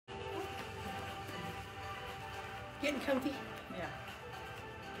Getting comfy? Yeah.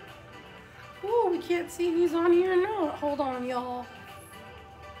 Oh, we can't see who's on here or not. Hold on, y'all.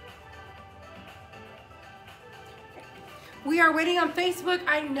 We are waiting on Facebook.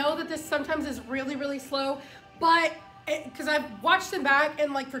 I know that this sometimes is really, really slow, but because I've watched them back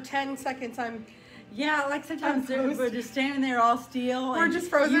and like for 10 seconds, Yeah, like sometimes we're just standing there all still. We're just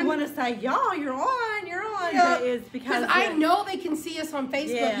frozen. You want to say, y'all, you're on. Yeah. But it's because I know they can see us on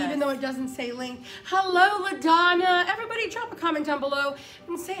Facebook, even though it doesn't say link. Hello, LaDonna. Everybody drop a comment down below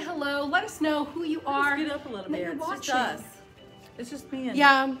and say hello. Let us know who you are. Get up a little bit. It's just us. It's just me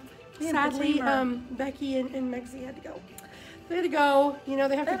and sadly, Becky and Megzy had to go. They had to go. You know,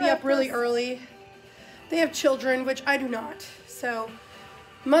 they have to be up really early. They have children, which I do not. So,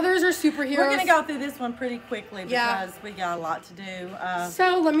 mothers are superheroes. We're going to go through this one pretty quickly because we got a lot to do.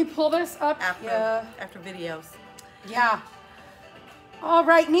 So, let me pull this up. After videos. Yeah. All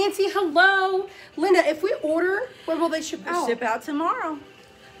right, Nancy, hello. Linda, if we order, when will they ship out? Ship out tomorrow.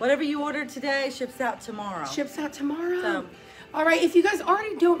 Whatever you order today ships out tomorrow. Ships out tomorrow. So, all right, if you guys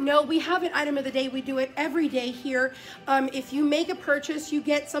already don't know, we have an item of the day. We do it every day here. If you make a purchase, you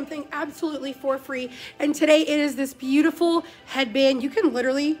get something absolutely for free. And today it is this beautiful headband. You can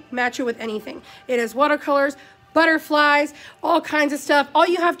literally match it with anything. It has watercolors, butterflies, all kinds of stuff. All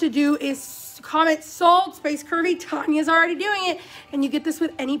you have to do is comment sold space curvy. Tanya's already doing it. And you get this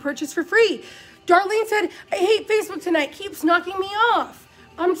with any purchase for free. Darlene said, I hate Facebook tonight. Keeps knocking me off.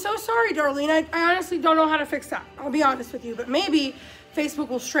 I'm so sorry, Darlene. I honestly don't know how to fix that. I'll be honest with you. But maybe Facebook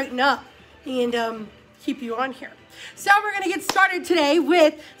will straighten up and keep you on here. So we're going to get started today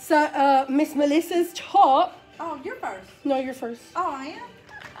with Miss Melissa's top. Oh, you're first. No, you're first. Oh, I am?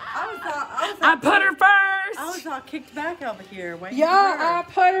 I put her first. I was all kicked back over here. Yeah,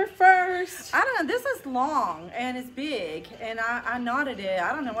 I put her first. I don't know. This is long and it's big. And I knotted it.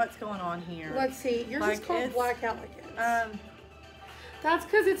 I don't know what's going on here. Let's see. Yours is called Black Elegance. That's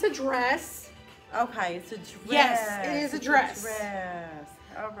because it's a dress. Okay, it's a dress. Yes, it is a dress.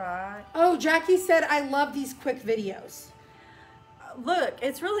 All right. Oh, Jackie said, I love these quick videos. Look,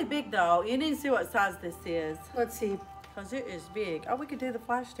 it's really big though. You need to see what size this is. Let's see. Because it is big. Oh, we could do the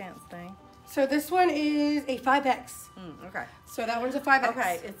flash dance thing. So this one is a 5X. Okay. So that one's a 5X.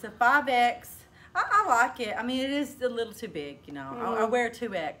 Okay, it's a 5X. I like it. I mean, it is a little too big, you know. I wear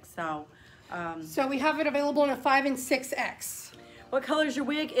 2X, so. So we have it available in a 5 and 6X. What color is your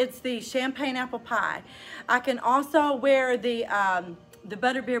wig? It's the champagne apple pie. I can also wear the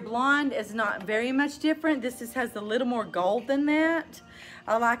butterbeer blonde. It's not very much different. This just has a little more gold than that.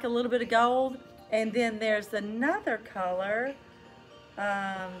 I like a little bit of gold. And then there's another color,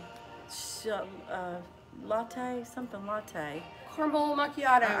 latte, something latte. Caramel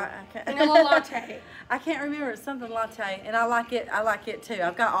macchiato, vanilla latte. I can't remember. It's something latte, and I like it too.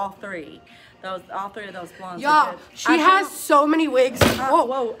 I've got all three. All three of those blondes. Yeah, she has so many wigs.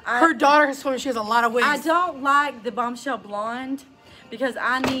 Whoa. Her daughter has told me she has a lot of wigs. I don't like the bombshell blonde because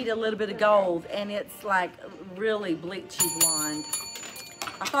I need a little bit of gold, and it's like really bleachy blonde.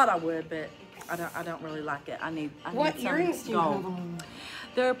 I thought I would, but I don't really like it. I need what some earrings do you gold. have on?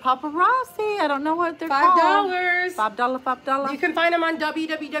 They're paparazzi. I don't know what they're $5. called. $5. You can find them on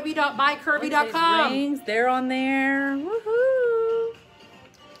www.buycurvy.com. Rings, they're on there. Woohoo!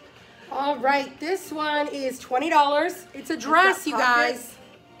 All right, this one is $20. It's a dress, you guys.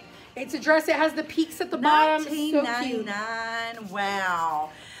 It's a dress. It has the peaks at the bottom. $19.99. Wow.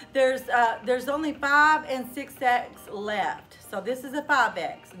 There's only 5 and 6X left. So this is a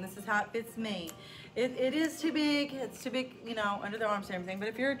 5X, and this is how it fits me. It is too big. It's too big, you know, under the arms and everything. But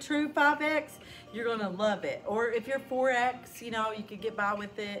if you're a true 5X, you're gonna love it. Or if you're 4X, you know, you could get by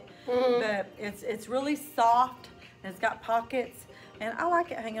with it. But it's really soft, and it's got pockets, and I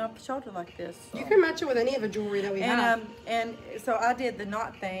like it hanging off the shoulder like this. So. You can match it with any of the jewelry that we have. And so I did the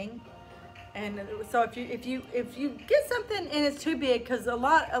knot thing. And so if you get something and it's too big, because a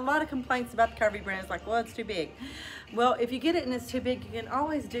lot of complaints about the Curvy brand is like, well, it's too big. Well, if you get it and it's too big, you can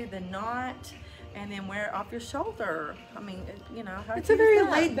always do the knot and then wear it off your shoulder. I mean, you know, how it's a very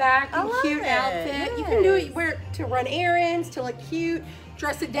that? laid back and cute outfit. Yes. You can do it, wear it to run errands, to look cute,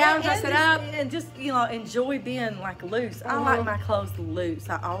 dress it down, dress it up. And just, you know, enjoy being like loose. I like my clothes loose.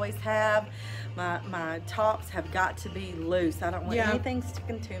 I always have. My tops have got to be loose. I don't want anything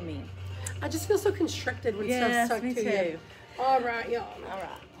sticking to me. I just feel so constricted when stuff's stuck to you. All right, y'all. All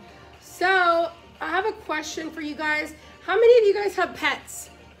right. So, I have a question for you guys. How many of you guys have pets?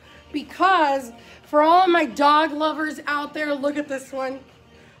 Because for all of my dog lovers out there, look at this one.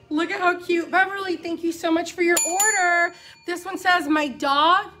 Look at how cute. Beverly, thank you so much for your order. This one says, my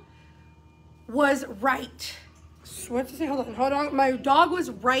dog was right. What to say? Hold on. My dog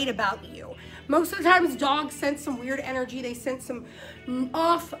was right about you. Most of the times dogs sense some weird energy. They sense some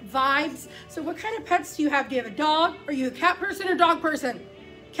off vibes. So what kind of pets do you have? Do you have a dog? Are you a cat person or dog person?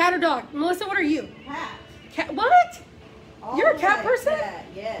 Cat or dog? Melissa, what are you? Cat. Cat, what? All You're a cat person? Cat,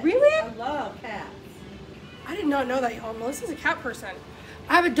 yes. Really? I love cats. I did not know that, y'all. Melissa's a cat person.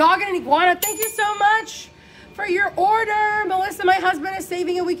 I have a dog and an iguana. Thank you so much for your order. Melissa, my husband is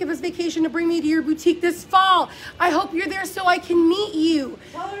saving a week of his vacation to bring me to your boutique this fall. I hope you're there so I can meet you.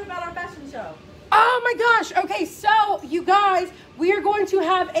 Tell her about our fashion show. Oh my gosh. Okay, so you guys, we are going to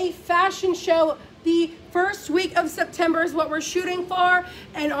have a fashion show the first week of September is what we're shooting for.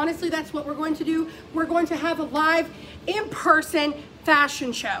 And honestly, that's what we're going to do. We're going to have a live in-person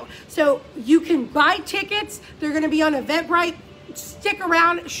fashion show. So you can buy tickets. They're going to be on Eventbrite. Stick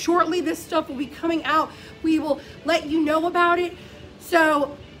around. Shortly, this stuff will be coming out. We will let you know about it.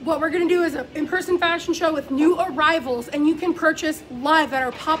 So what we're going to do is an in-person fashion show with new arrivals, and you can purchase live at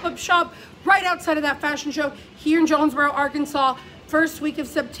our pop-up shop right outside of that fashion show here in Jonesboro, Arkansas, first week of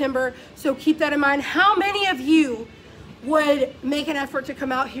September. So keep that in mind. How many of you would make an effort to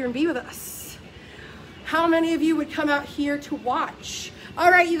come out here and be with us? How many of you would come out here to watch? All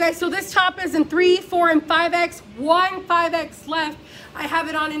right, you guys, so this top is in 3, 4, and 5X. One 5X left. I have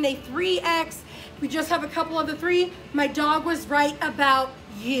it on in a 3X. We just have a couple of the 3. My dog was right about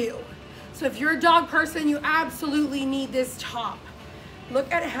you. So if you're a dog person, you absolutely need this top.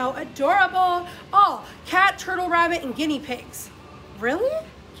 Look at how adorable. Oh, cat, turtle, rabbit, and guinea pigs. Really?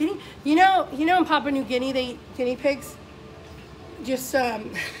 Guinea? You know in Papua New Guinea, they eat guinea pigs? Just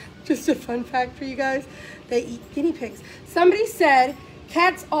a fun fact for you guys. They eat guinea pigs. Somebody said,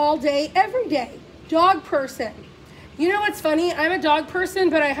 cats all day, every day. Dog person. You know what's funny? I'm a dog person,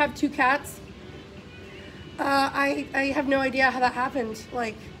 but I have 2 cats. I have no idea how that happened.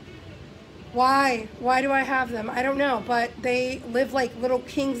 Like, why? Why do I have them? I don't know, but they live like little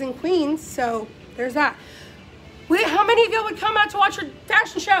kings and queens, so there's that. Wait, how many of you would come out to watch our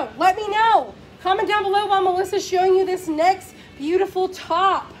fashion show? Let me know. Comment down below while Melissa's showing you this next beautiful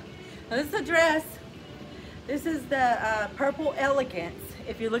top. Now, this is a dress. This is the Purple Elegance.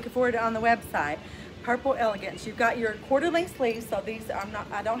 If you're looking for it on the website, Purple Elegance. You've got your quarter length sleeves. So these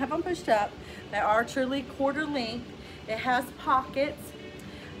I don't have them pushed up. They are truly quarter length. It has pockets,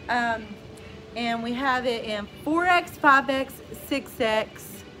 and we have it in 4X, 5X, 6X.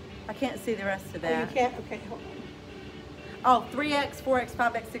 I can't see the rest of that. Oh, you can't? Okay, hold on. Oh, 3X, 4X,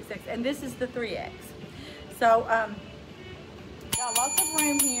 5X, 6X, and this is the 3X. So, got lots of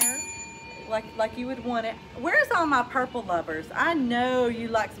room here, like you would want it. Where's all my purple lovers? I know you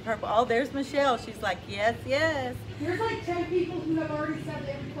like some purple. Oh, there's Michelle. She's like, yes, yes. There's like 10 people who have already said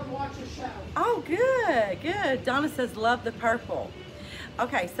they would come watch the show. Oh, good, good. Donna says, love the purple.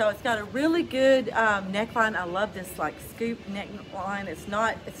 Okay, so it's got a really good neckline. I love this like scoop neckline. It's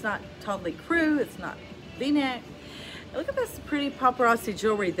not totally crew. It's not V-neck. Look at this pretty paparazzi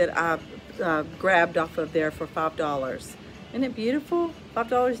jewelry that I grabbed off of there for $5. Isn't it beautiful?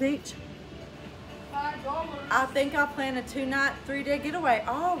 $5 each. $5. I think I'll plan a 2-night, 3-day getaway.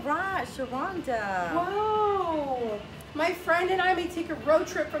 All right, Sharonda. Wow. My friend and I may take a road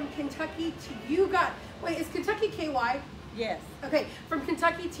trip from Kentucky to you guys. Wait, is Kentucky KY? Yes. Okay, from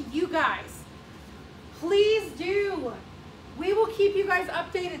Kentucky to you guys. Please do. We will keep you guys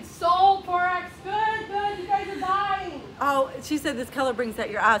updated. Sold, 4X, good, you guys are buying. Oh, she said this color brings out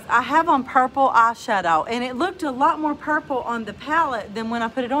your eyes. I have on purple eyeshadow, and it looked a lot more purple on the palette than when I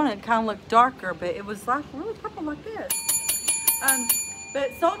put it on. It kind of looked darker, but it was like really purple like this.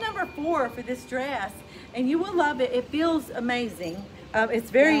 But sold number 4 for this dress, and you will love it. It feels amazing.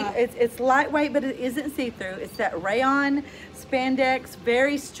 It's very, it's lightweight, but it isn't see-through. It's that rayon spandex,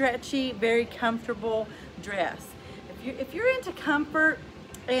 very stretchy, very comfortable dress. If you're into comfort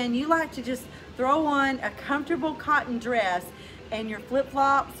and you like to just throw on a comfortable cotton dress and your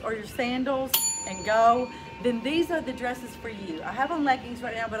flip-flops or your sandals and go, then these are the dresses for you. I have on leggings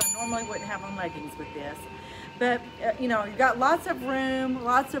right now, but I normally wouldn't have on leggings with this. But you know, you've got lots of room,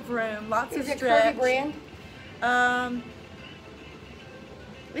 lots of stretch. Is it Curvy brand?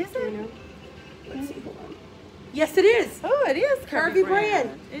 Is it? Let's see, hold on. Yes, it is. Oh, it is Curvy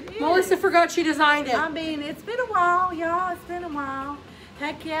brand. It is. Melissa forgot she designed it. I mean, it's been a while, y'all. It's been a while.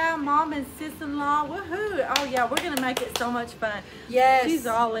 Heck yeah, mom and sis-in-law. Woohoo. Oh yeah, we're going to make it so much fun. Yes. She's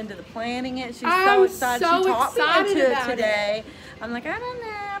all into the planning it. She's so excited. So she talked me into it today. It. I'm like, I don't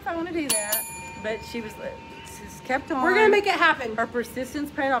know if I want to do that. But she was, she's kept on. We're going to make it happen. Her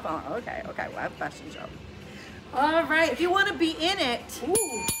persistence paid off. Oh, okay, we'll have a fashion show. All right. If you want to be in it.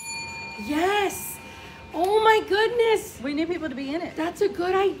 Ooh. Yes. Oh my goodness. We need people to be in it. That's a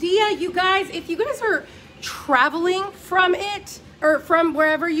good idea, you guys. If you guys are traveling from it or from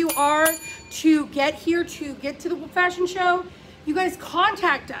wherever you are to get here, to get to the fashion show, you guys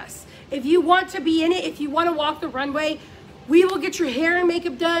contact us. If you want to be in it, if you want to walk the runway, we will get your hair and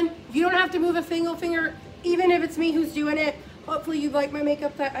makeup done. You don't have to move a single finger, even if it's me who's doing it. Hopefully you like my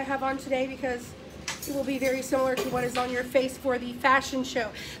makeup that I have on today, because it will be very similar to what is on your face for the fashion show.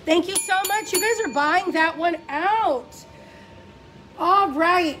 Thank you so much. You guys are buying that one out. All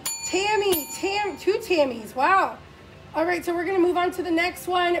right, Tammy, two Tammys, wow. All right, so we're gonna move on to the next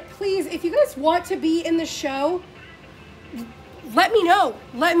one. Please, if you guys want to be in the show, let me know.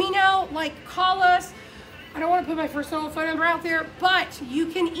 Let me know, like call us. I don't wanna put my personal phone number out there, but you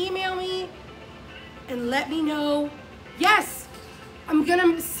can email me and let me know. Yes, I'm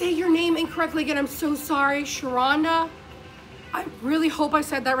gonna say your name incorrectly again. I'm so sorry, Sharonda. I really hope I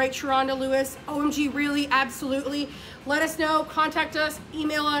said that right, Sharonda Lewis. OMG, really, absolutely. Let us know, contact us,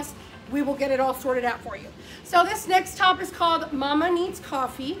 email us. We will get it all sorted out for you. So this next top is called Mama Needs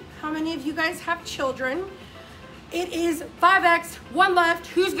Coffee. How many of you guys have children? It is 5X, one left.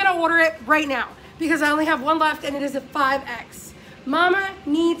 Who's gonna order it right now? Because I only have one left and it is a 5X. Mama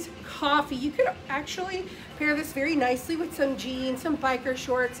Needs Coffee. You could actually pair this very nicely with some jeans, some biker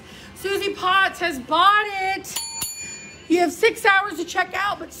shorts. Susie Potts has bought it. You have 6 hours to check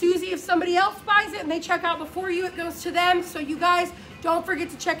out, but Susie, if somebody else buys it and they check out before you, it goes to them. So you guys, don't forget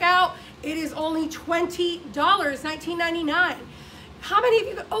to check out. It is only $20, $19.99. How many of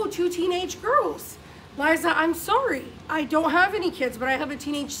you, oh, 2 teenage girls. Liza, I'm sorry. I don't have any kids, but I have a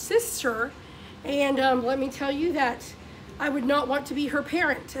teenage sister. And let me tell you that I would not want to be her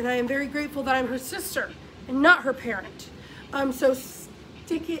parent. And I am very grateful that I'm her sister and not her parent. So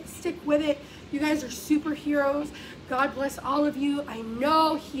stick with it. You guys are superheroes. God bless all of you. I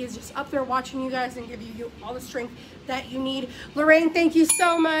know he is just up there watching you guys and giving you all the strength that you need. Lorraine, thank you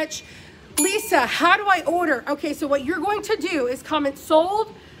so much. Lisa, how do I order? Okay, so what you're going to do is comment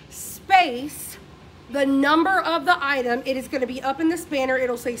sold space, the number of the item. It is going to be up in this banner.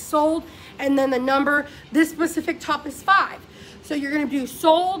 It'll say sold and then the number. This specific top is 5. So you're going to do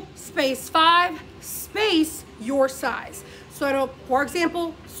sold space 5 space your size. So it'll, for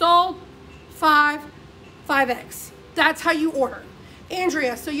example, sold 5X. That's how you order.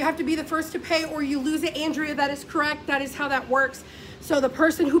 Andrea, so you have to be the first to pay or you lose it. Andrea, that is correct. That is how that works. So the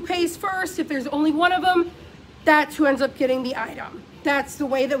person who pays first, if there's only one of them, that's who ends up getting the item. That's the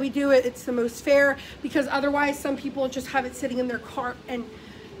way that we do it. It's the most fair, because otherwise some people just have it sitting in their cart and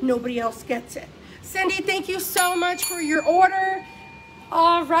nobody else gets it. Cindy, thank you so much for your order.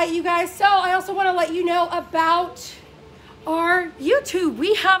 All right, you guys. So I also want to let you know about our YouTube.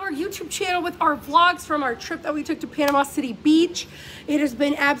 We have our YouTube channel with our vlogs from our trip that we took to Panama City Beach. It has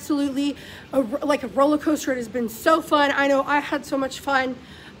been absolutely like a roller coaster. It has been so fun. I know I had so much fun.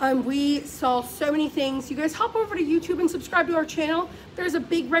 We saw so many things. You guys hop over to YouTube and subscribe to our channel. There's a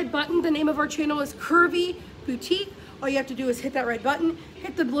big red button. The name of our channel is Curvy Boutique. All you have to do is hit that red button,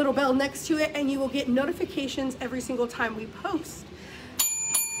 hit the little bell next to it, and you will get notifications every single time we post.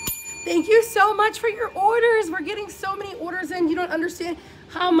 Thank you so much for your orders. We're getting so many orders in. You don't understand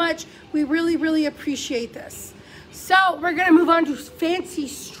how much we really, really appreciate this. So we're gonna move on to fancy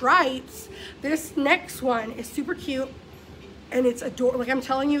stripes. This next one is super cute and it's adorable. Like I'm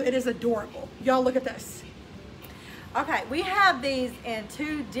telling you, it is adorable. Y'all look at this. Okay, we have these in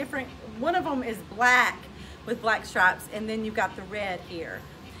 2 different, one of them is black with black stripes and then you've got the red here.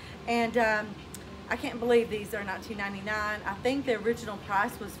 And I can't believe these are $19.99. I think the original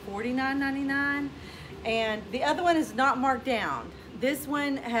price was $49.99. And the other one is not marked down. This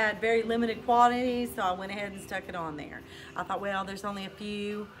one had very limited quantities, so I went ahead and stuck it on there. I thought, well, there's only a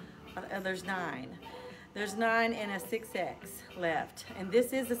few. There's 9. There's 9 and a 6X left. And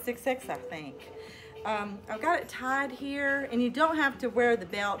this is a 6X, I think. I've got it tied here, and you don't have to wear the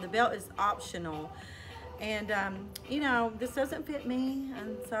belt. The belt is optional. And, you know, this doesn't fit me,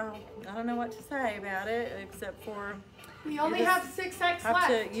 and so I don't know what to say about it, except for... We only have 6X left. Have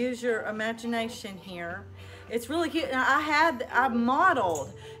to use your imagination here. It's really cute. Now, I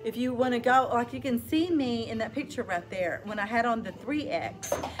modeled, if you want to go, like you can see me in that picture right there, when I had on the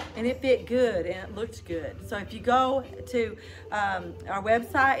 3X, and it fit good, and it looked good. So if you go to our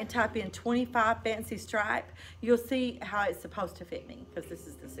website and type in 25 fancy stripe, you'll see how it's supposed to fit me, because this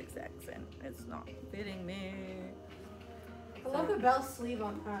is the 6X, and it's not fitting me. I love the bell sleeve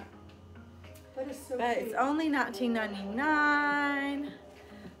on that. That is so But cute. it's only $19.99.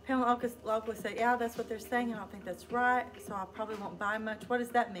 Pamela locally said, yeah, that's what they're saying. I don't think that's right, so I probably won't buy much. What does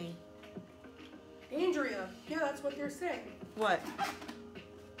that mean? Andrea, yeah, that's what they're saying. What?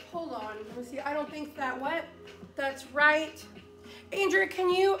 Hold on, let me see. I don't think that what? That's right. Andrea, can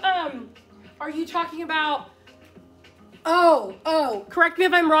you, are you talking about Oh, correct me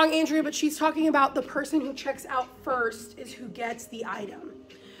if I'm wrong, Andrea, but she's talking about the person who checks out first is who gets the item.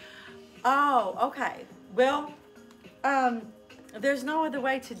 Oh, okay. Well, there's no other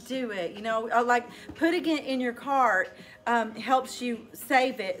way to do it. You know, like putting it in your cart helps you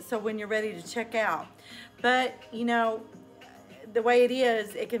save it so when you're ready to check out. But, you know, the way it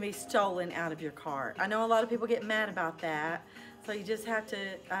is, it can be stolen out of your cart. I know a lot of people get mad about that. So you just have to,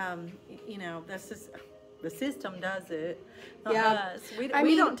 you know, that's just, the system does it, not us. We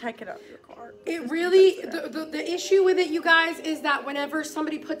don't take it out of your cart. It really, the issue with it, you guys, is that whenever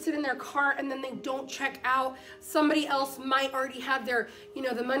somebody puts it in their cart and then they don't check out, somebody else might already have their, you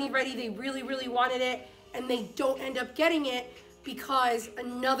know, the money ready. They really, really wanted it, and they don't end up getting it because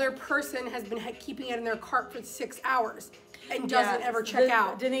another person has been keeping it in their cart for 6 hours and doesn't ever check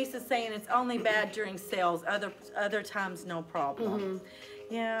out. Denise is saying it's only bad during sales. Other times, no problem.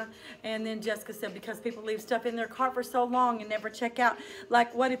 Yeah, and then Jessica said because people leave stuff in their cart for so long and never check out.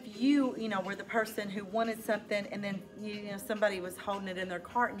 Like, what if you know, were the person who wanted something and then, you know, somebody was holding it in their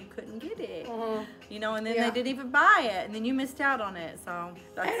cart and you couldn't get it. You know, and then they didn't even buy it and then you missed out on it. So,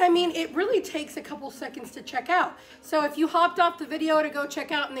 and I mean, it really takes a couple seconds to check out. So if you hopped off the video to go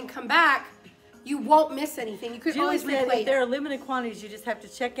check out and then come back, you won't miss anything. You could always replay if there are limited quantities, you just have to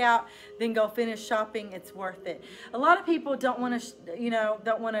check out, then go finish shopping. It's worth it. A lot of people don't want to, you know,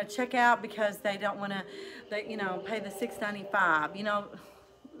 don't want to check out because they don't want to, you know, pay the $6.95. You know,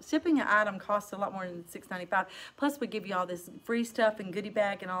 shipping an item costs a lot more than $6.95. Plus, we give you all this free stuff and goodie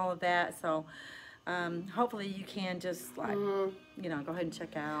bag and all of that. So, hopefully, you can just like, you know, go ahead and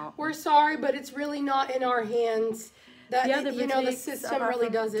check out. We're sorry, but it's really not in our hands. That, you know, the system really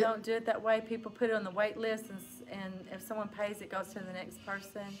does it. Don't do it that way. People put it on the wait list, and if someone pays, it goes to the next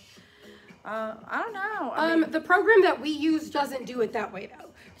person. I don't know. I mean, the program that we use doesn't do it that way, though.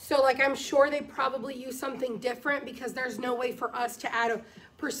 So, like, I'm sure they probably use something different because there's no way for us to add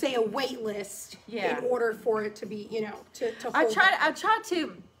per se, a wait list in order for it to be, you know, to hold. I tried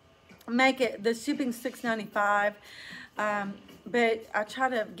to make it the shipping $6.95. But I try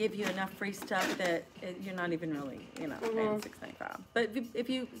to give you enough free stuff that you're not even really, you know, paying $6.95. But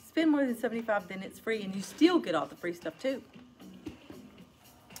if you spend more than $75, then it's free, and you still get all the free stuff too.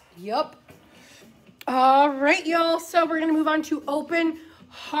 Yep. All right, y'all. So we're gonna move on to Open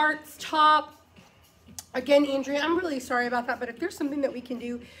Hearts top. Again, Andrea, I'm really sorry about that, but if there's something that we can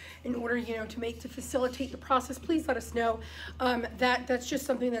do in order, you know, to facilitate the process, please let us know. That's just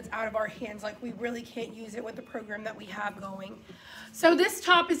something that's out of our hands. Like, we really can't use it with the program that we have going. So this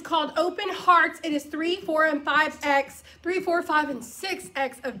top is called Open Hearts. It is 3, 4, and 5X, 3, 4, 5, and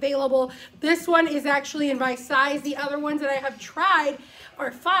 6X available. This one is actually in my size. The other ones that I have tried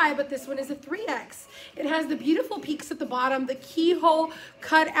are 5, but this one is a 3X. It has the beautiful peaks at the bottom, the keyhole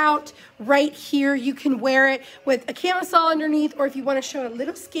cut out right here. You can wear it with a camisole underneath, or if you want to show a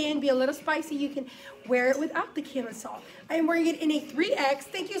little skin, be a little spicy, you can wear it without the camisole. I am wearing it in a 3X.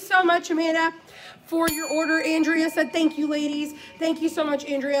 Thank you so much, Amanda, for your order. Andrea said thank you, ladies. Thank you so much,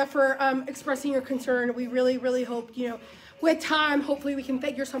 Andrea, for expressing your concern. We really, really hope, you know, with time, hopefully we can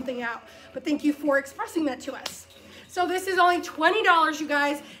figure something out. But thank you for expressing that to us. So this is only $20, you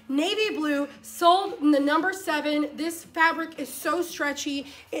guys. Navy blue, sold in the number 7. This fabric is so stretchy.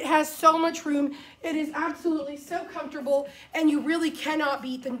 It has so much room. It is absolutely so comfortable, and you really cannot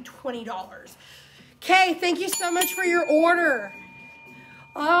beat the $20. Okay, thank you so much for your order.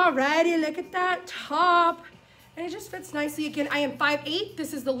 Alrighty, look at that top. And it just fits nicely. Again, I am 5'8".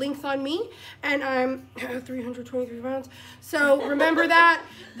 This is the length on me, and I'm 323 pounds. So remember that.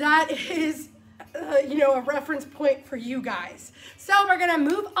 That is, you know, a reference point for you guys. So we're gonna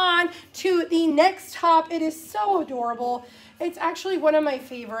move on to the next top. It is so adorable. It's actually one of my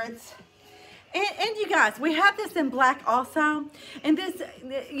favorites. And you guys, we have this in black also. And this,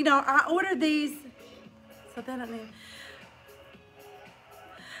 you know, I ordered these. So that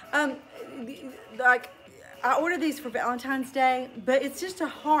I mean, like, I ordered these for Valentine's Day, but it's just a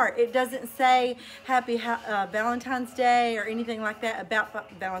heart. It doesn't say Happy Valentine's Day or anything like that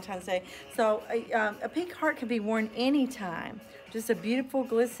about Valentine's Day. So a pink heart can be worn anytime. Just a beautiful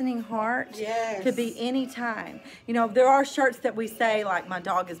glistening heart. Yes. Could be anytime. You know, there are shirts that we say like my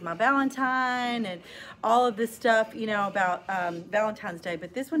dog is my Valentine and all of this stuff, you know, about Valentine's Day.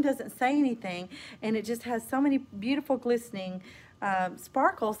 But this one doesn't say anything, and it just has so many beautiful glistening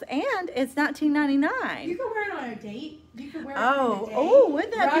sparkles, and it's $19.99. You can wear it on a date. You can wear it on a date. Oh,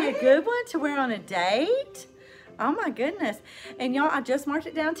 wouldn't that be a good one to wear on a date? Oh my goodness. And y'all, I just marked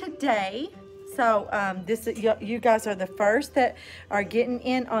it down today. So you guys are the first that are getting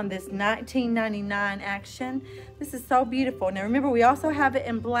in on this $19.99 action. This is so beautiful. Now remember, we also have it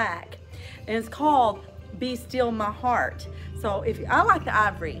in black, and it's called Be Still My Heart. So if I like the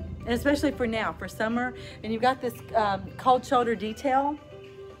ivory, and especially for now, for summer, and you've got this cold shoulder detail.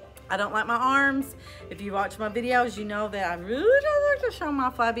 I don't like my arms. If you watch my videos, you know that I really don't like to show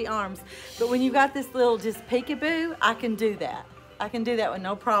my flabby arms. But when you got this little just peekaboo, I can do that. I can do that with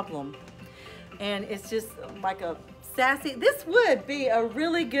no problem. And it's just like a sassy, this would be a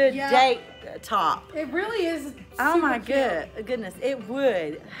really good date top. It really is. Oh my goodness, it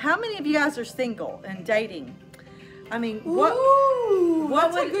would. How many of you guys are single and dating? I mean, what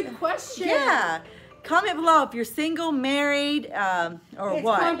that's would, a good question. Yeah. Comment below if you're single, married, or it's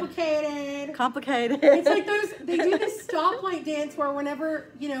what. Complicated. Complicated. It's like they do this stoplight dance where whenever,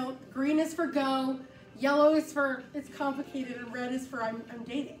 you know, green is for go, yellow is for it's complicated, and red is for I'm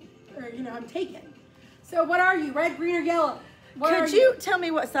dating, or, you know, I'm taken. So what are you, red, green, or yellow? Could you tell me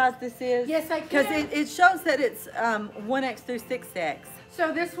what size this is? Yes, I can. Because it shows that it's 1X through 6X.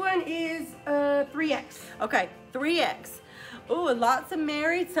 So this one is 3X. Okay, 3X. Ooh, lots of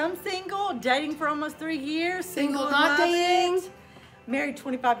married, some single, dating for almost 3 years. Single, not dating. Married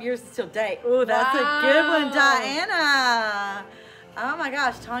 25 years and still date. Ooh, that's a good one, Diana. Oh my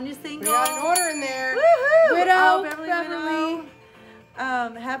gosh, Tanya's single. We got an order in there. Woohoo! Widow, Oh, Beverly.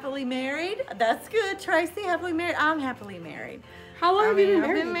 Happily married. That's good, Tracy. Happily married. I'm happily married. How long have you been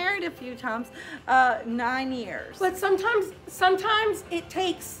married? I've been married a few times. 9 years. But sometimes it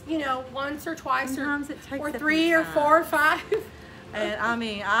takes, you know, once or twice, Sometimes it takes or a 3 few or 4 or 5. And I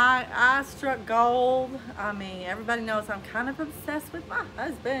mean, I struck gold. I mean, everybody knows I'm kind of obsessed with my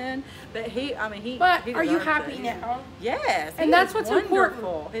husband, but he But he are you deserves happy it. now? Yes, And he that's is what's wonderful.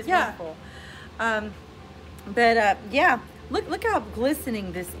 important. He's Yeah. wonderful. Yeah. Look how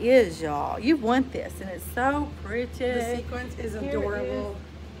glistening this is, y'all. You want this, and it's so pretty. The sequence is Here adorable.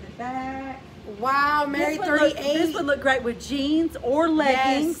 is the back. Wow, Mary 38. This would look great with jeans or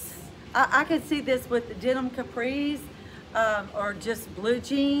leggings. Yes. I could see this with denim capris, or just blue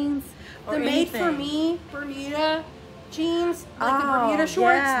jeans. Or The Made anything. for Me Bermuda jeans, like the Bermuda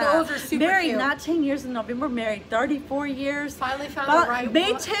shorts, yeah. those are super married cute. 19 years in November, married 34 years. Finally found But the right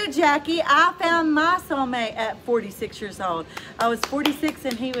me one. too, Jackie. I found my soulmate at 46 years old. I was 46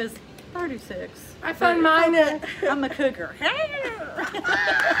 and he was 36. I found mine at... I'm a cougar.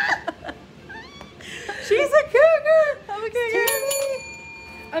 She's a cougar. I'm a cougar.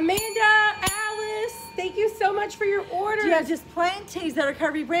 Amanda, Alice, thank you so much for your order. Yeah, just plain tees that are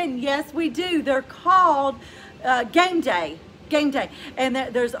Curvy brand. Yes, we do. They're called Game Day. Game Day. And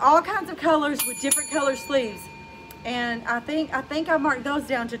there's all kinds of colors with different color sleeves. And I think I marked those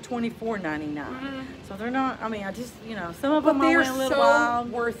down to $24.99. So they're not, I mean, I just, you know, some of them I went a little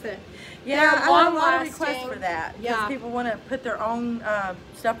wild. Worth it. Yeah, I They're have a lot of requests long-lasting. for that. Because Yeah. people want to put their own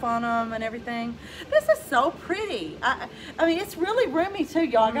stuff on them and everything. This is so pretty. I mean, it's really roomy too,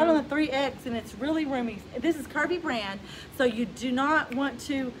 y'all. I got on the 3X and it's really roomy. This is Curvy brand, so you do not want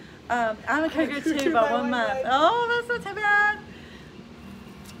to, I'm a cougar too by 1 month. Oh, that's not too bad.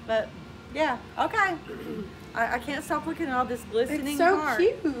 But, yeah, okay. I can't stop looking at all this glistening It's so heart.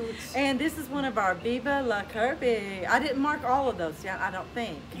 cute. And this is one of our Viva La Curvy. I didn't mark all of those down, I don't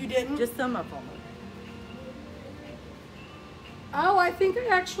think. You didn't? Just some of them. Oh, I think I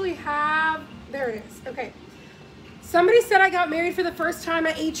actually have, there it is, okay. Somebody said I got married for the first time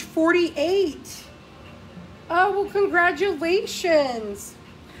at age 48. Oh, well, congratulations.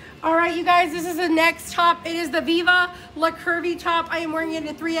 All right, you guys, this is the next top. It is the Viva La Curvy top. I am wearing it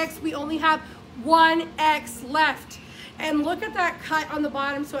in 3X. We only have 1X left. And look at that cut on the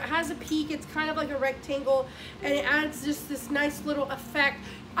bottom. So it has a peak. It's kind of like a rectangle, and it adds just this nice little effect.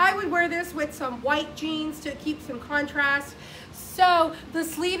 I would wear this with some white jeans to keep some contrast. So the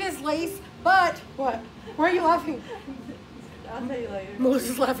sleeve is lace, but what? Why are you laughing? I'll tell you later.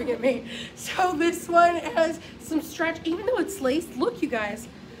 Melissa's laughing at me. So this one has some stretch, even though it's lace. Look, you guys,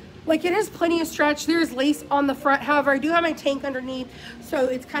 like it has plenty of stretch. There's lace on the front. However, I do have my tank underneath, so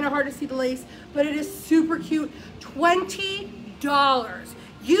it's kind of hard to see the lace, but it is super cute. $20.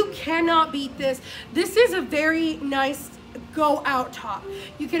 You cannot beat this. This is a very nice go out top.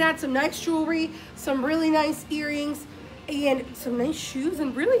 You can add some nice jewelry, some really nice earrings, and some nice shoes,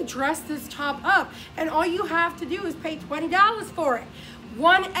 and really dress this top up. And all you have to do is pay $20 for it.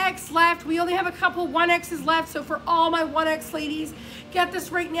 1X left. We only have a couple 1X's left, so for all my 1X ladies, get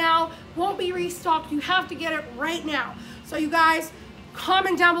this right now. Won't be restocked. You have to get it right now. So you guys,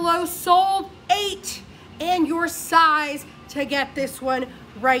 comment down below, sold 8 and your size to get this one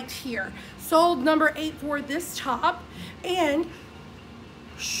right here. Sold number 8 for this top. And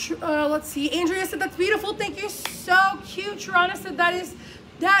let's see, Andrea said that's beautiful. Thank you, so cute. Sharana said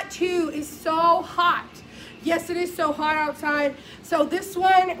that too is so hot. Yes, it is so hot outside. So this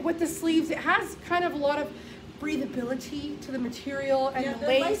one with the sleeves, it has kind of a lot of breathability to the material and the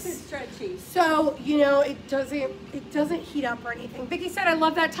lace is stretchy. So, you know, it doesn't heat up or anything. Vicky said, I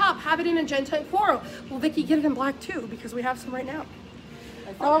love that top. Have it in magenta and coral. Well, Vicky, get it in black too, because we have some right now.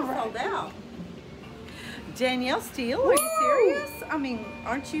 I thought it sold out. Danielle Steele, are you serious? I mean,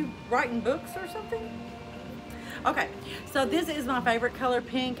 aren't you writing books or something? Okay, so this is my favorite color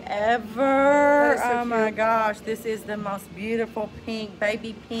pink ever. So oh my cute. gosh, this is the most beautiful pink,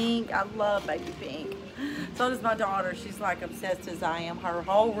 baby pink. I love baby pink. So does my daughter. She's like obsessed as I am. Her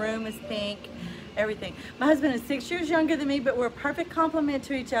whole room is pink, everything. My husband is 6 years younger than me, but we're a perfect complement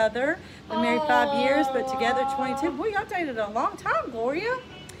to each other. Been married 5 years, but together 22. Boy, y'all dated a long time, Gloria.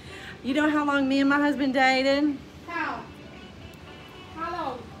 You know how long me and my husband dated? How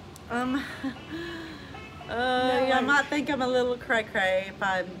long? Yeah, I might think I'm a little cray-cray if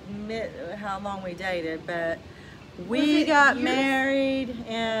I admit how long we dated, but we got married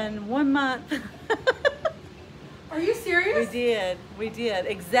in 1 month. Are you serious? We did.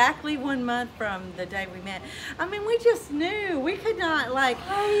 Exactly 1 month from the day we met. I mean, we just knew. We could not, like,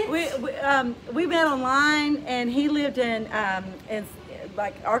 we met online, and he lived in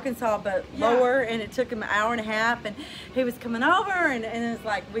like Arkansas, but lower, and it took him an hour and a half, and he was coming over, and it's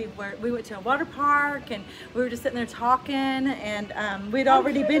like we went to a water park, and we were just sitting there talking, and we'd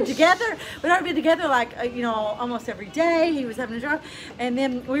already been together. We'd already been together, like you know, almost every day. He was having a job, and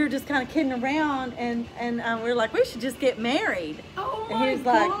then we were just kind of kidding around, and we were like, we should just get married. Oh my And he was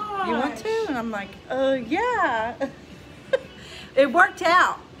like, you want to? And I'm like, yeah. It worked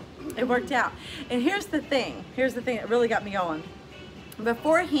out. It worked out. And here's the thing that really got me going.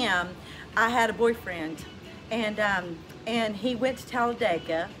 Before him, I had a boyfriend, and he went to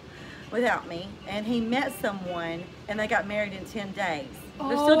Talladega without me, and he met someone, and they got married in 10 days.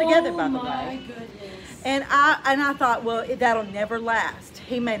 They're still together, by the way. Oh my goodness. And I thought, well, that'll never last.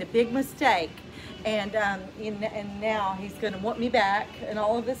 He made a big mistake, and now he's going to want me back and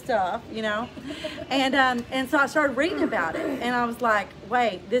all of this stuff, you know. And so I started reading about it, and I was like,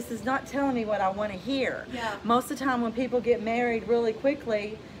 wait, this is not telling me what I want to hear. Yeah. Most of the time when people get married really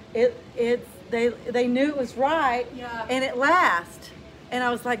quickly, they knew it was right, and it lasts. And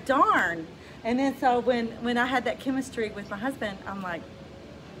I was like, darn. And then so when I had that chemistry with my husband, I'm like,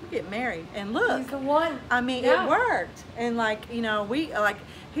 get married, and look, He's the one. I mean, it worked. And like, you know,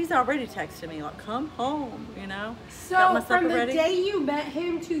 he's already texted me like, come home, you know. So from the day you met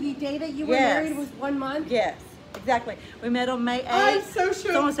him to the day that you were married was 1 month? Yes, exactly. We met on May 8th. I'm so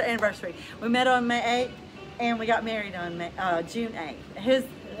sure. It's almost our anniversary. We met on May 8th, and we got married on June 8th. His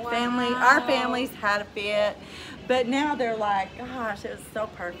family, our families had a fit, but now they're like, gosh, it was so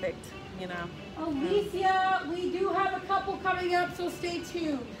perfect, you know. Alicia, we do have a couple coming up, so stay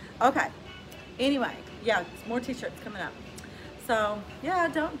tuned. Okay. Anyway, yeah, more t-shirts coming up. So yeah,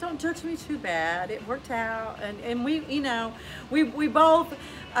 don't judge me too bad. It worked out, and we, you know, we both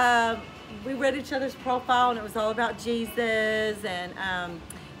we read each other's profile, and it was all about Jesus,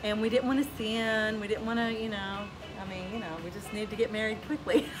 and we didn't want to sin. We didn't want to, you know. I mean, you know, we just need to get married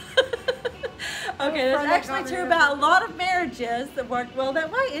quickly. Okay, that's actually true about a lot of marriages that work well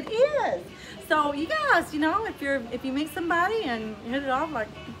that way. It is. So you guys, you know, if you meet somebody and hit it off, like,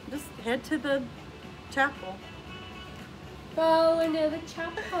 just head to the chapel. Go into the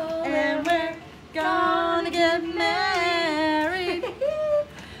chapel. And we're gonna get married.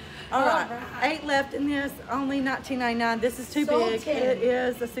 All right, 8 left in this, only $19.99. This is too big. 10. It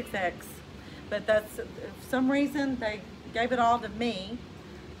is a 6X, but that's, for some reason, they gave it all to me.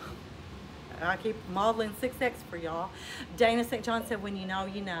 I keep modeling 6X for y'all. Dana St. John said, when you know,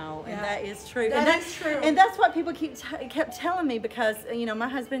 you know. And that is true. That is true. And that's what people kept telling me, because, you know, my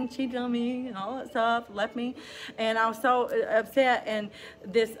husband cheated on me and all that stuff, left me. And I was so upset. And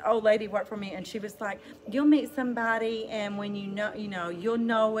this old lady worked for me, and she was like, you'll meet somebody, and when you know, you'll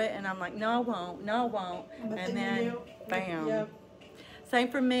know it. And I'm like, no, I won't. No, I won't. And then, bam. Yep. Same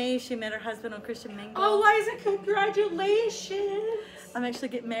for me. She met her husband on Christian Mingle. Oh, Liza, congratulations. I'm actually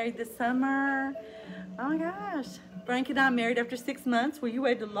getting married this summer. Oh my gosh. Frank and I married after 6 months. Well, you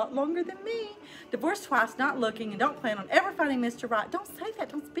waited a lot longer than me. Divorced twice, not looking, and don't plan on ever finding Mr. Right. Don't say that.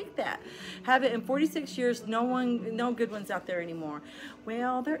 Don't speak that. Have it in 46 years. No good ones out there anymore.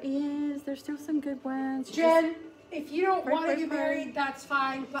 Well, there is. There's still some good ones. Jen, if you don't want to get married, that's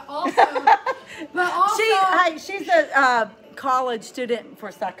fine. But also, she's a college student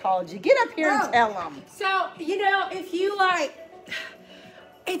for psychology. Get up here and tell them. So, you know, if you like,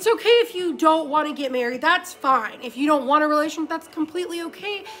 It's okay if you don't want to get married. That's fine. If you don't want a relationship, that's completely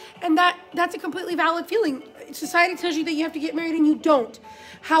okay. And that's a completely valid feeling. Society tells you that you have to get married and you don't.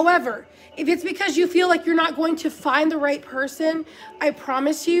 However, if it's because you feel like you're not going to find the right person, I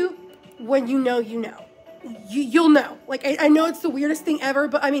promise you, when you know, you know. You'll know. Like, I know it's the weirdest thing ever,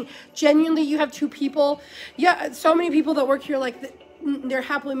 but I mean, genuinely, you have two people. Yeah, so many people that work here, like, they're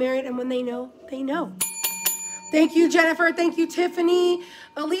happily married, and when they know, they know. Thank you, Jennifer. Thank you, Tiffany.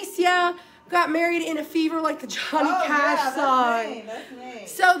 Alicia got married in a fever like the Johnny Cash song. That's me.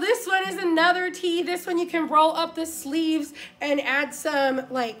 So this one is another tee. This one you can roll up the sleeves and add some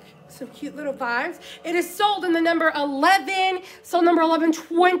cute little vibes. It is sold in the number 11. Sold number 11,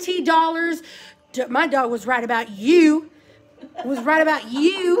 $20. My dog was right about you. Was right about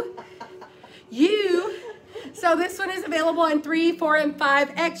you. You. So this one is available in 3, 4, and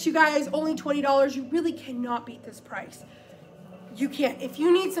 5X. You guys, only $20. You really cannot beat this price. You can't. If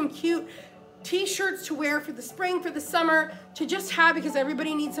you need some cute t-shirts to wear for the spring, for the summer, to just have, because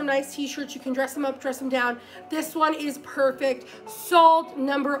everybody needs some nice t-shirts. You can dress them up, dress them down. This one is perfect. Sold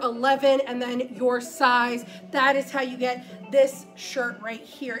number 11, and then your size. That is how you get this shirt right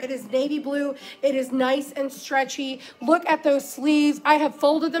here. It is navy blue. It is nice and stretchy. Look at those sleeves. I have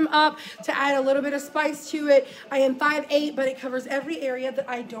folded them up to add a little bit of spice to it. I am 5'8", but it covers every area that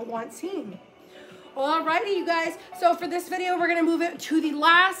I don't want seen. Alrighty, you guys. So for this video, we're gonna move it to the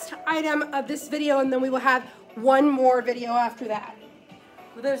last item of this video, and then we will have one more video after that.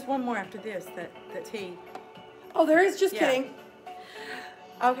 Well, there's one more after this, that tee. Oh, there is? Just kidding.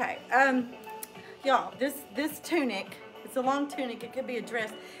 Okay, y'all, this tunic, it's a long tunic, it could be a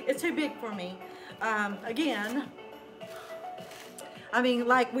dress. It's too big for me. Again, I mean,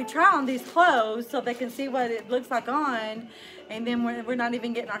 like, we try on these clothes so they can see what it looks like on, and then we're not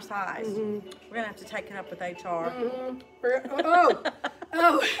even getting our size. We're gonna have to take it up with HR.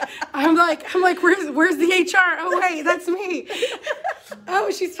 I'm like, where's the HR? Oh wait, that's me. Oh,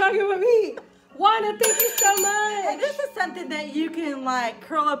 she's talking about me. Wanda, thank you so much. And this is something that you can, like,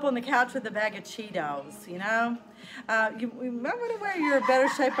 curl up on the couch with a bag of Cheetos, you know? You might want to wear your Better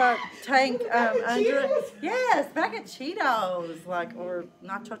Shape Up tank under it. Yes, bag of Cheetos, like, or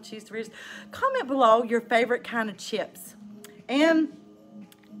nacho cheese Doritos. Comment below your favorite kind of chips. And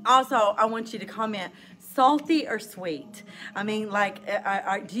also, I want you to comment, salty or sweet? I mean, like,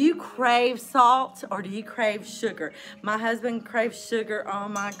 do you crave salt or do you crave sugar? My husband craves sugar. Oh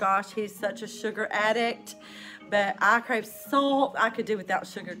my gosh, he's such a sugar addict. But I crave salt. I could do without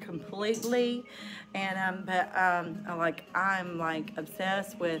sugar completely. And I'm like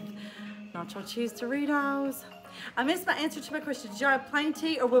obsessed with nacho cheese Doritos. I missed my answer to my question. Did you have plain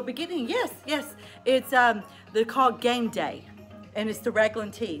tea or will be getting? Yes. It's they're called Game Day, and it's the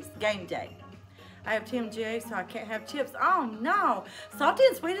Raglan teas. Game Day. I have TMJ, so I can't have chips. Oh no, salty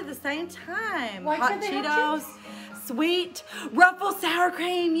and sweet at the same time. Why Hot can't they Cheetos, have chips? Sweet, Ruffles sour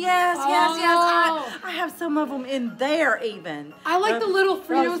cream. Yes. I have some of them in there even. I like the little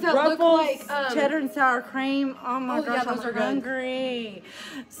Fritos that Ruffles, look like cheddar and sour cream. Oh my gosh, those are I'm good. hungry.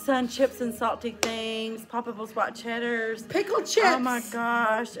 Sun chips and salty things, poppable spot cheddars, pickle chips. Oh my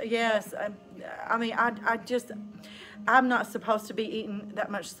gosh, yes. I mean, I'm not supposed to be eating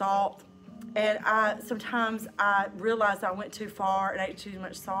that much salt. And sometimes I realize I went too far and ate too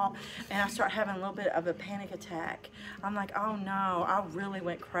much salt, and I start having a little bit of a panic attack. I'm like, oh no, I really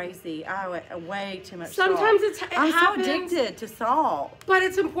went crazy. I ate way too much Sometimes salt. I'm so addicted to salt. But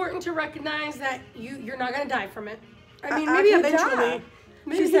it's important to recognize that you're not gonna die from it. I mean, I maybe could eventually. die.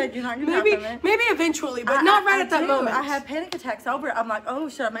 She said you're not going to die from it. Maybe eventually, but not right at that moment. I have panic attacks over it. I'm like, oh,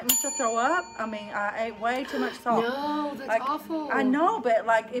 should I make myself throw up? I mean, I ate way too much salt. No, that's awful. I know, but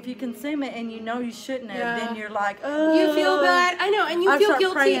like if you consume it and you know you shouldn't have, then you're like, oh. You feel bad. I know, and you feel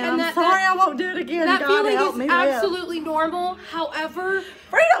guilty. Praying. And I'm sorry, I won't do it again. That God feeling help is me absolutely normal. However,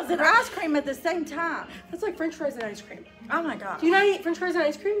 Fritos and ice cream at the same time. That's like French fries and ice cream. Oh my God. Do you not eat French fries and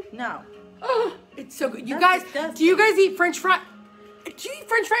ice cream? No. Oh, it's so good. That's disgusting. Do you guys eat French fries? Do you eat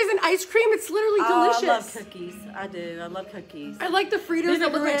French fries and ice cream? It's literally delicious. I love cookies. I do. I love cookies. I like the Fritos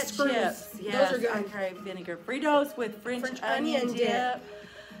that look like screws. Chips. Those Yes, are good. I crave vinegar Fritos with French onion dip. dip.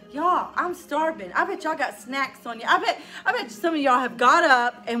 Y'all, I'm starving. I bet y'all got snacks on you. I bet some of y'all have got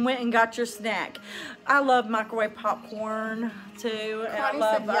up and went and got your snack. I love microwave popcorn too. And I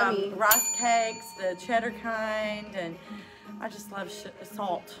love rice cakes, the cheddar kind, and I just love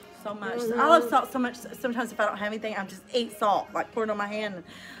salt so much. I love salt so much. Sometimes if I don't have anything, I just eat salt, like pour it on my hand.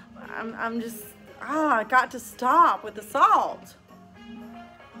 I'm just, I got to stop with the salt.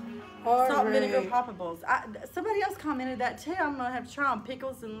 Salt and vinegar poppables. Somebody else commented that too. I'm gonna have to try on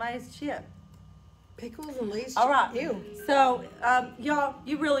pickles and Lay's chip. Pickles and Lay's. All right. Ew. So, y'all,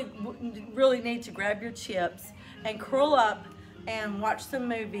 you really need to grab your chips and curl up and watch some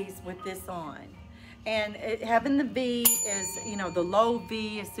movies with this on. And having the V is, you know, the low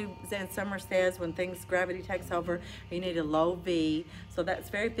V, as Suzanne Summers says, when gravity takes over, you need a low V. So that's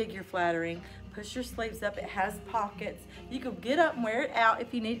very figure flattering. Push your sleeves up. It has pockets. You can get up and wear it out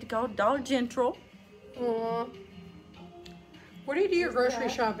if you need to go Dollar General. Aww. Where do you do your grocery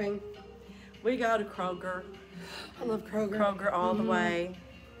shopping? We go to Kroger. I love Kroger. Kroger all the way.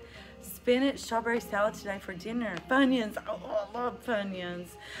 Spinach strawberry salad today for dinner. Funyuns. Oh, I love Funyuns.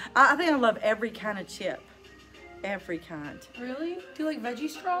 I think I love every kind of chip. Every kind. Really? Do you like veggie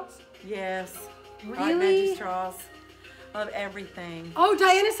straws? Yes. Really? I like veggie straws. Love everything. Oh,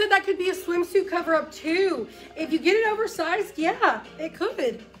 Diana said that could be a swimsuit cover-up too. If you get it oversized, yeah, it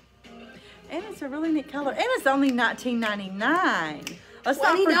could. And it's a really neat color. And it's only $19.99. Let's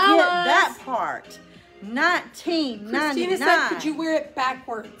not $20. forget that part. $19.99. Christina said, could you wear it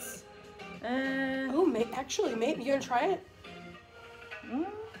backwards? Oh, actually, maybe. You gonna try it?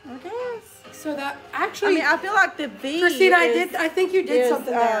 I guess. So that actually, I mean, I feel like the V. Christina, I think you did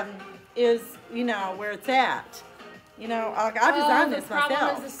something there. Is, you know, where it's at. You know, I designed this myself. The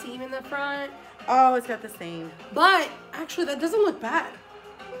problem is the seam in the front. Oh, it's got the seam. But actually, that doesn't look bad.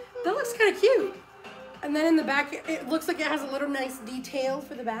 That looks kind of cute. And then in the back, it looks like it has a little nice detail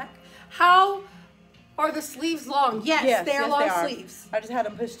for the back. How are the sleeves long? Yes, they are long sleeves. I just had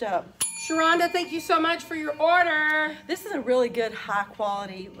them pushed up. Sharonda, thank you so much for your order. This is a really good high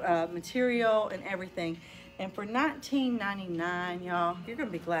quality material and everything. And for $19.99, y'all, you're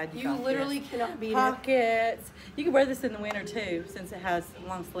gonna be glad you got this. literally cannot beat Pockets. You can wear this in the winter too, since it has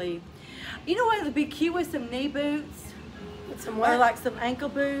long sleeve. You know what would be cute with some knee boots? With some what? Or like some ankle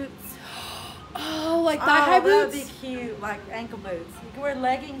boots. Oh, like thigh-high boots? That would be cute, like ankle boots. You can wear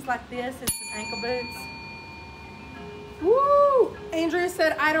leggings like this and some ankle boots. Woo! Andrea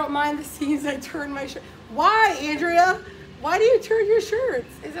said, I don't mind the seams. I turn my shirt. Why, Andrea? Why do you turn your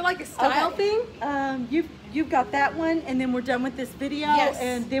shirts? Is it like a style thing? You've got that one, and then we're done with this video. Yes.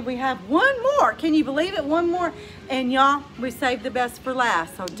 And then we have one more. Can you believe it? One more. And y'all, we saved the best for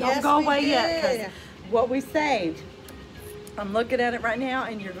last. So don't go away yet, because what we saved, I'm looking at it right now,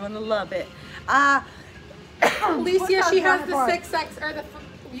 and you're going to love it. Alicia, she has the 6X, or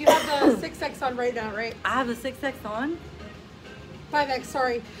you have the 6X on right now, right? I have the 6X on. 5X,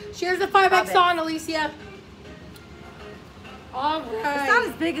 sorry. She has the 5X on, Alicia. All right. It's not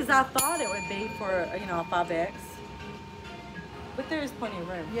as big as I thought it would be for, you know, a 5X. But there is plenty of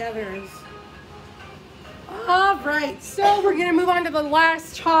room. Yeah, there is. All right, so we're gonna move on to the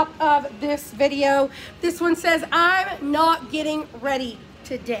last chop of this video. This one says, I'm not getting ready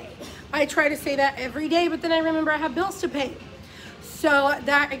today. I try to say that every day, but then I remember I have bills to pay. So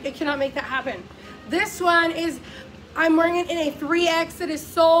that I cannot make that happen. This one is, I'm wearing it in a 3X. It is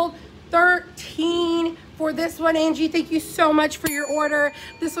sold $13 for this one. Angie, thank you so much for your order.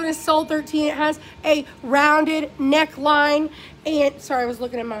 This one is sold $13. It has a rounded neckline. And sorry, I was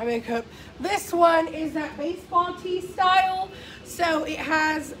looking at my makeup. This one is that baseball tee style. So it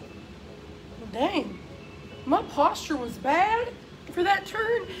has, dang, my posture was bad for that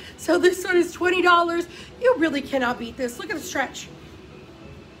turn. So this one is $20. You really cannot beat this. Look at the stretch.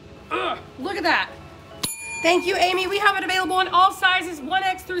 Ugh, look at that. Thank you, Amy. We have it available in all sizes,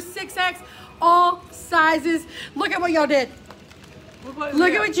 1X through 6X, all sizes. Look at what y'all did.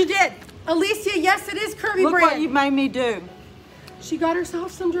 Look at what you did. Alicia, yes, it is Curvy Look brand. what you made me do. She got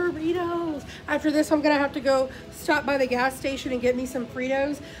herself some Doritos. After this, I'm gonna have to go stop by the gas station and get me some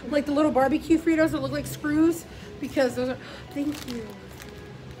Fritos, like the little barbecue Fritos that look like screws, because those are, thank you.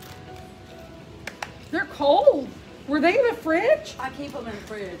 They're cold. Were they in the fridge? I keep them in the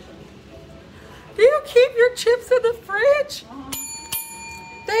fridge. Do you keep your chips in the fridge?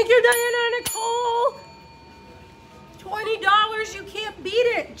 Thank you, Diana and Nicole. $20, you can't beat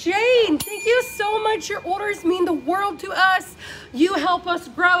it. Jane, thank you so much. Your orders mean the world to us. You help us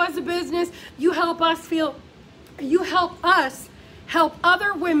grow as a business. You help us help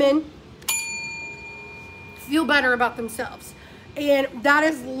other women feel better about themselves. And that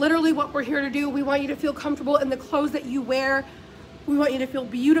is literally what we're here to do. We want you to feel comfortable in the clothes that you wear. We want you to feel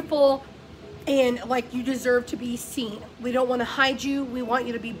beautiful and like you deserve to be seen. We don't want to hide you. We want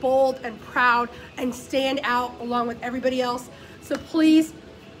you to be bold and proud and stand out along with everybody else. So please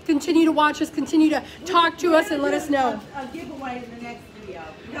continue to watch us, continue to talk to us, and let us know. A giveaway in the next video.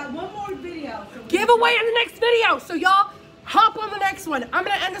 We got one more video. So giveaway in the next video. So y'all hop on the next one. I'm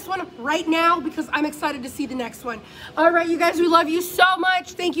gonna end this one right now because I'm excited to see the next one. All right, you guys, we love you so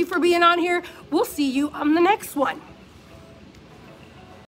much. Thank you for being on here. We'll see you on the next one.